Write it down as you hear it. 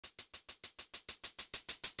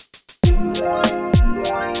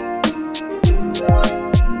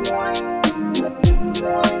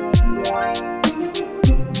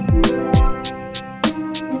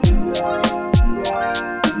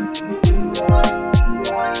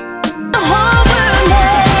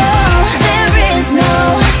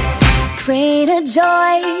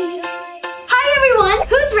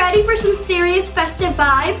Ready for some serious festive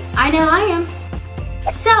vibes? I know I am.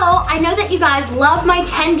 So, I know that you guys love my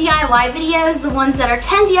 10 DIY videos, the ones that are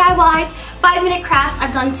 10 DIYs, 5-minute crafts.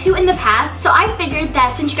 I've done 2 in the past, so I figured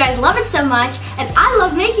that since you guys love it so much, and I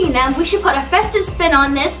love making them, we should put a festive spin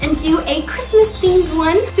on this and do a Christmas-themed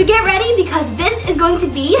one. So get ready, because this is going to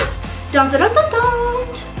be dum-da-dum-dum-dum.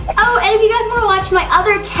 Oh, and if you guys want to watch my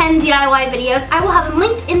other 10 DIY videos, I will have them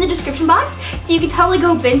linked in the description box, so you can totally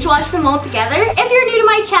go binge watch them all together. If you're new to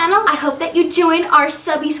my channel, I hope that you join our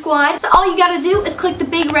subby squad. So all you gotta do is click the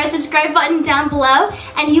big red subscribe button down below,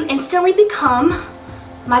 and you instantly become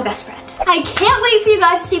my best friend. I can't wait for you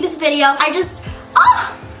guys to see this video. Can't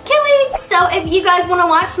wait. So if you guys want to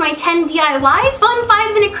watch my 10 DIYs, fun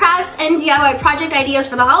 5-minute crafts, and DIY project ideas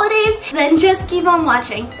for the holidays, then just keep on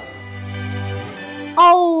watching.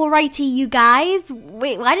 Alrighty, you guys.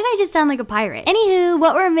 Wait, why did I just sound like a pirate? Anywho,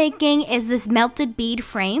 what we're making is this melted bead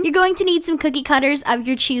frame. You're going to need some cookie cutters of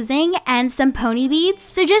your choosing and some pony beads.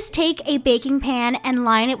 So just take a baking pan and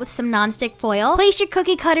line it with some nonstick foil. Place your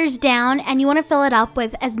cookie cutters down, and you want to fill it up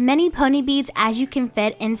with as many pony beads as you can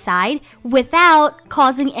fit inside without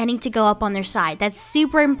causing any to go up on their side. That's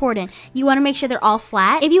super important. You want to make sure they're all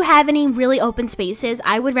flat. If you have any really open spaces,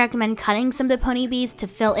 I would recommend cutting some of the pony beads to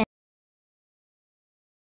fill in.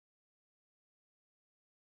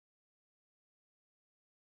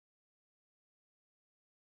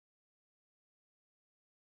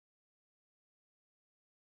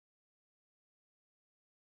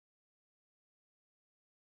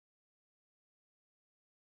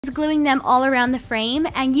 Gluing them all around the frame,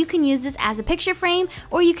 and you can use this as a picture frame,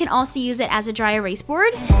 or you can also use it as a dry erase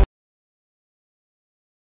board.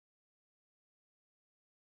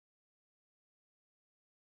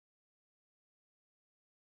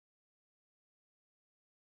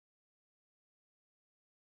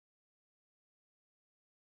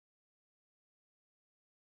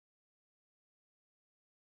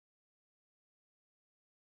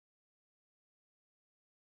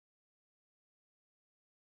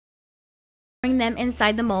 Bring them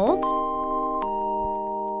inside the mold.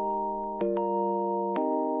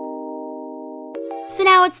 So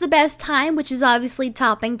now it's the best time, which is obviously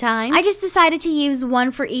topping time. I just decided to use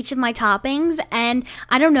one for each of my toppings, and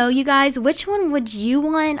I don't know, you guys, which one would you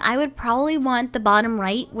want? I would probably want the bottom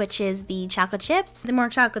right, which is the chocolate chips. The more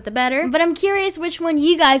chocolate, the better. But I'm curious which one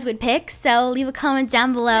you guys would pick, so leave a comment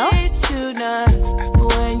down below.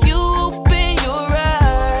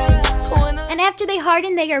 And after they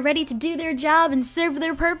harden, they are ready to do their job and serve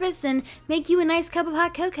their purpose and make you a nice cup of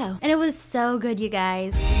hot cocoa. And it was so good, you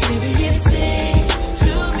guys.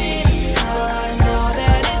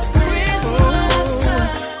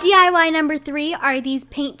 DIY number 3 are these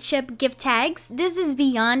paint chip gift tags. This is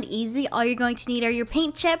beyond easy. All you're going to need are your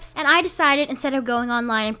paint chips, and I decided instead of going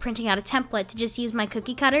online and printing out a template to just use my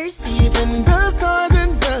cookie cutters. Even the stars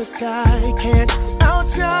in the sky can't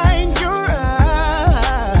outshine your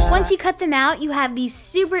eyes. Once you cut them out, you have these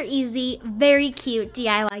super easy, very cute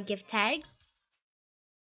DIY gift tags.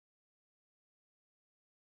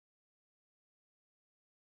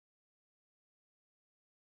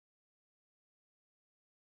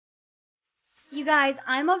 You guys,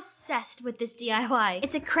 I'm obsessed with this DIY.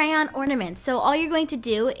 It's a crayon ornament. So all you're going to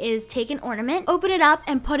do is take an ornament, open it up,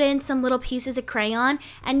 and put in some little pieces of crayon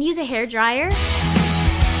and use a hairdryer.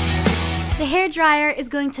 The hairdryer is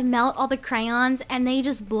going to melt all the crayons, and they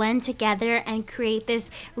just blend together and create this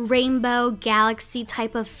rainbow galaxy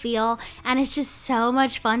type of feel, and it's just so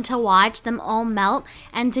much fun to watch them all melt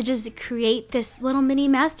and to just create this little mini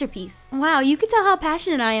masterpiece. Wow, you can tell how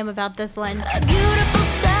passionate I am about this one. A beautiful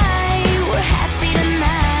sight, we're happy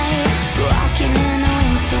tonight, walking in a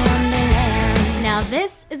winter wonderland. Now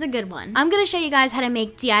this is a good one. I'm gonna show you guys how to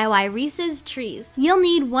make DIY Reese's trees. You'll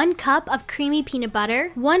need 1 cup of creamy peanut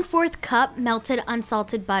butter, 1/4 cup melted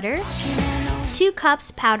unsalted butter, 2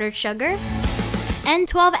 cups powdered sugar, and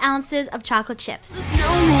 12 ounces of chocolate chips.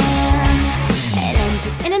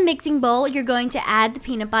 In a mixing bowl, you're going to add the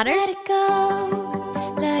peanut butter. Let it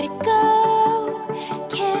go, let it go,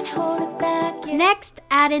 can't hold it back yet. Next,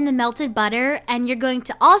 add in the melted butter, and you're going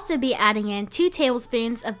to also be adding in 2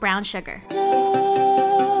 tablespoons of brown sugar.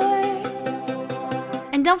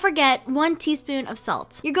 And And don't forget 1 teaspoon of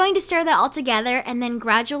salt. You're going to stir that all together and then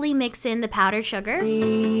gradually mix in the powdered sugar.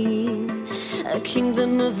 A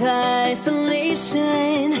kingdom of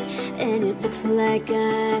isolation, and it looks like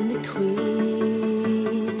I'm the queen.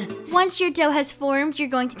 Once your dough has formed, you're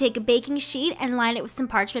going to take a baking sheet and line it with some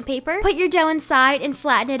parchment paper. Put your dough inside and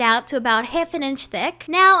flatten it out to about 1/2 inch thick.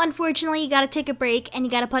 Now, unfortunately, you gotta take a break and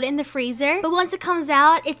you gotta put it in the freezer. But once it comes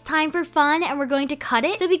out, it's time for fun and we're going to cut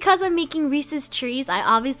it. So because I'm making Reese's trees, I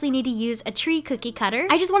obviously need to use a tree cookie cutter.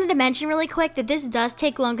 I just wanted to mention really quick that this does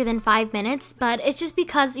take longer than 5 minutes, but it's just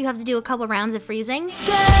because you have to do a couple rounds of freezing.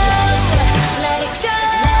 Let it go.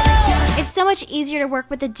 It's so much easier to work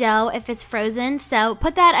with the dough if it's frozen, so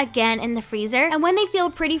put that again in the freezer. And when they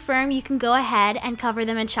feel pretty firm, you can go ahead and cover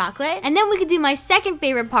them in chocolate. And then we could do my second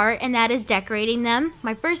favorite part, and that is decorating them.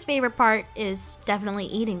 My first favorite part is definitely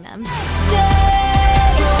eating them. Let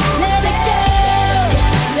it go.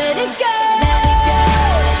 Let it go.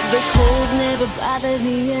 The cold never bothered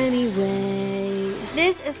me anyway.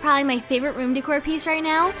 This is probably my favorite room decor piece right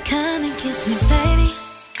now. Come and kiss me, baby.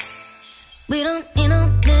 We don't need no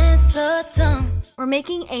mistletoe. We're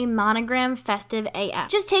making a monogram festive AF.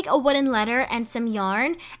 Just take a wooden letter and some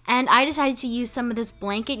yarn, and I decided to use some of this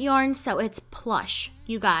blanket yarn so it's plush.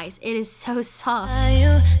 You guys, it is so soft. Are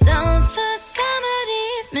you down for some of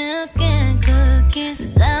these milk and cookies?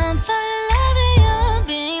 Down for loving you,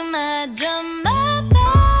 be my drummer boy.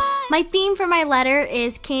 My theme for my letter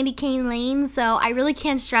is Candy Cane Lane, so I really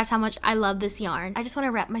can't stress how much I love this yarn. I just want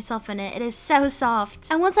to wrap myself in it. It is so soft.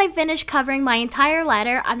 And once I finish covering my entire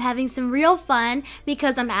letter, I'm having some real fun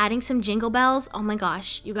because I'm adding some jingle bells. Oh my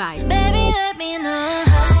gosh, you guys. Baby, let me know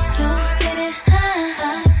how you get it, how you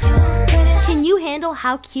get it. Can you handle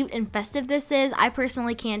how cute and festive this is? I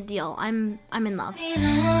personally can't deal. I'm in love. Let me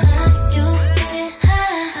know how you get it,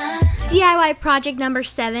 how you DIY project number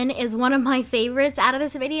 7 is one of my favorites out of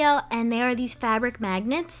this video, and they are these fabric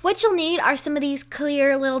magnets. What you'll need are some of these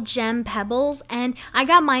clear little gem pebbles, and I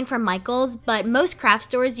got mine from Michael's, but most craft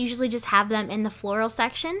stores usually just have them in the floral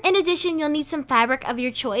section. In addition, you'll need some fabric of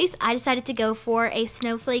your choice. I decided to go for a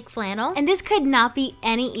snowflake flannel, and this could not be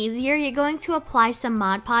any easier. You're going to apply some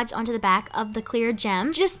Mod Podge onto the back of the clear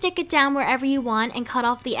gem. Just stick it down wherever you want and cut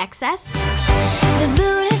off the excess. The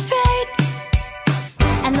moon is right.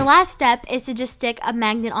 And the last step is to just stick a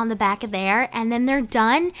magnet on the back of there, and then they're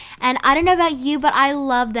done. And I don't know about you, but I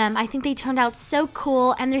love them. I think they turned out so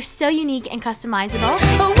cool, and they're so unique and customizable.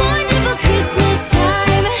 A wonderful Christmas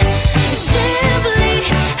time. Simply.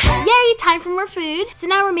 Yay, time for more food. So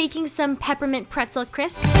now we're making some peppermint pretzel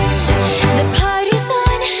crisps. The party's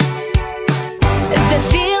on. The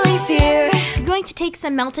feeling's here. You're going to take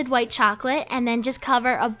some melted white chocolate and then just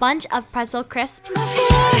cover a bunch of pretzel crisps.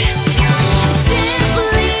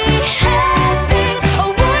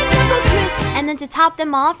 And then to top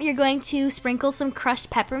them off, you're going to sprinkle some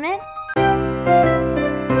crushed peppermint.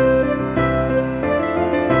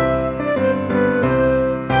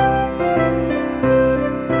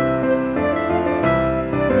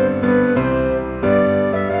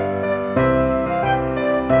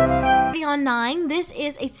 On 9, this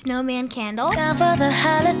is a snowman candle. Time for the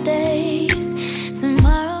holidays.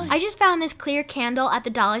 Tomorrow. I just found this clear candle at the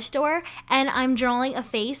dollar store, and I'm drawing a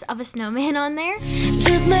face of a snowman on there.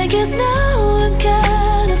 Just make it snow in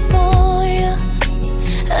California.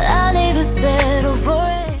 I'll never settle for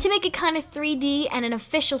it. To make it kind of 3D and an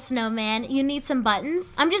official snowman, you need some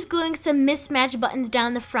buttons. I'm just gluing some mismatched buttons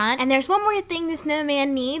down the front, and there's one more thing the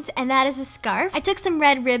snowman needs, and that is a scarf. I took some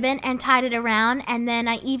red ribbon and tied it around, and then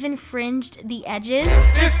I even fringed the edges.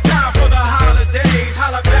 It's time for the holidays,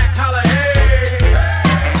 holla back, holla hey.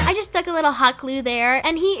 I just stuck a little hot glue there,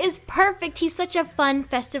 and he is perfect. He's such a fun,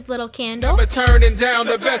 festive little candle. Never turning down,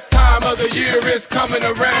 the best time of the year is coming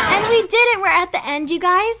around. And we did it! We're at the end, you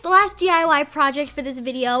guys. The last DIY project for this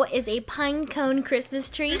video is a pine cone Christmas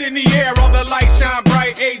tree. In the air, all the lights shine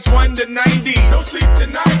bright, age 1 to 90. No sleep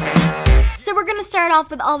tonight. So we're gonna start off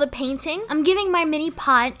with all the painting. I'm giving my mini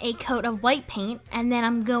pot a coat of white paint, and then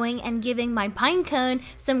I'm going and giving my pine cone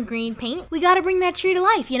some green paint. We gotta bring that tree to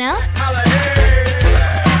life, you know? Holla hey.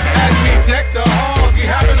 As we deck the halls, we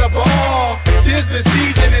having a ball. 'Tis the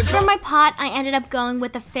season and For my pot, I ended up going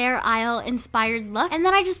with a Fair Isle inspired look, and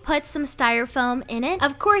then I just put some styrofoam in it.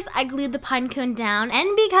 Of course, I glued the pine cone down,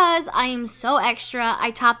 and because I am so extra,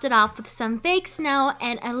 I topped it off with some fake snow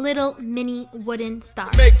and a little mini wooden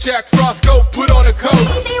star. make Jack Frost go put on a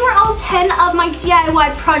coat. They were all 10 of my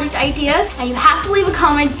DIY project ideas, and you have to leave a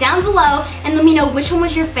comment down below and let me know which one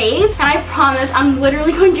was your fave. And I promise I'm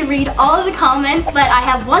literally going to read all of the comments, but I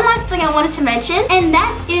have one last thing I wanted to mention, and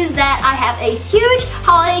that is that I have a huge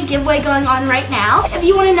holiday giveaway giveaway going on right now. If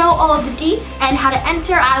you want to know all of the deets and how to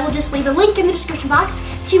enter, I will just leave a link in the description box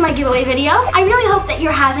to my giveaway video. I really hope that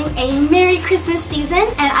you're having a Merry Christmas season,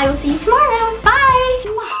 and I will see you tomorrow. Bye!